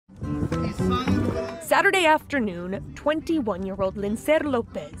Saturday afternoon, 21-year-old Lincer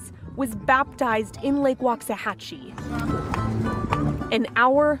Lopez was baptized in Lake Waxahachie. An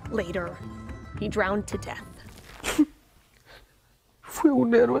hour later, he drowned to death.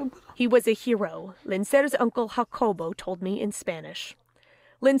 He was a hero, Lincer's uncle Jacobo told me in Spanish.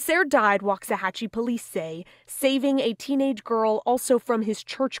 Lincer died, Waxahachie police say, saving a teenage girl also from his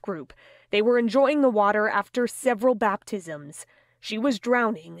church group. They were enjoying the water after several baptisms. She was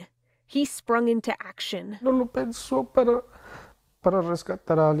drowning. He sprung into action.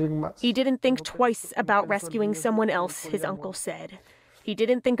 He didn't think twice about rescuing someone else, his uncle said. He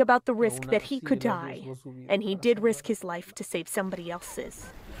didn't think about the risk that he could die, and he did risk his life to save somebody else's.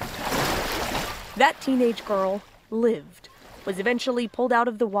 That teenage girl lived, was eventually pulled out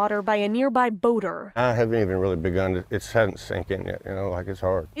of the water by a nearby boater. I haven't even really begun to, it hasn't sank in yet, like it's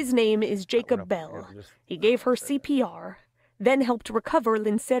hard. His name is Jacob Bell. He gave her CPR, then helped recover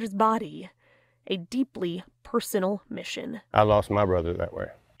Lincer's body. A deeply personal mission. I lost my brother that way.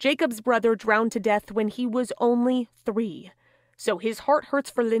 Jacob's brother drowned to death when he was only 3. So his heart hurts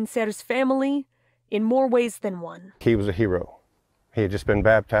for Lincer's family in more ways than one. He was a hero. He had just been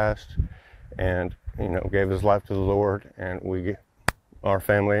baptized and, gave his life to the Lord, and our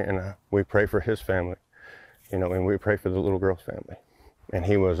family, and we pray for his family, and we pray for the little girl's family. And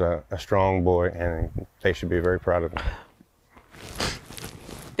he was a strong boy, and they should be very proud of him.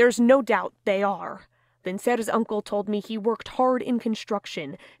 There's no doubt they are. Lincer's uncle told me he worked hard in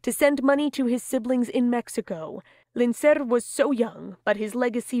construction to send money to his siblings in Mexico. Lincer was so young, but his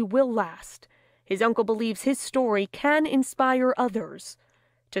legacy will last. His uncle believes his story can inspire others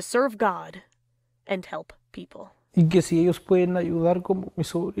to serve God and help people. If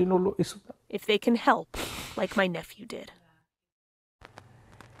they can help, like my nephew did.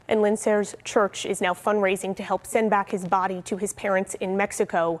 And Lincer's church is now fundraising to help send back his body to his parents in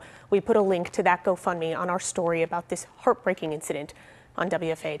Mexico. We put a link to that GoFundMe on our story about this heartbreaking incident on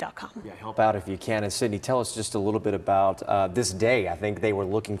WFA.com. Yeah, help out if you can. And Sydney, tell us just a little bit about this day. I think they were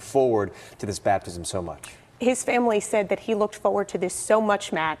looking forward to this baptism so much. His family said that he looked forward to this so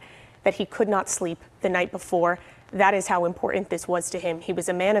much, Matt, that he could not sleep the night before. That is how important this was to him. He was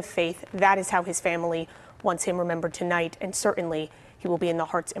a man of faith. That is how his family wants him remembered tonight, and certainly he will be in the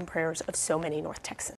hearts and prayers of so many North Texans.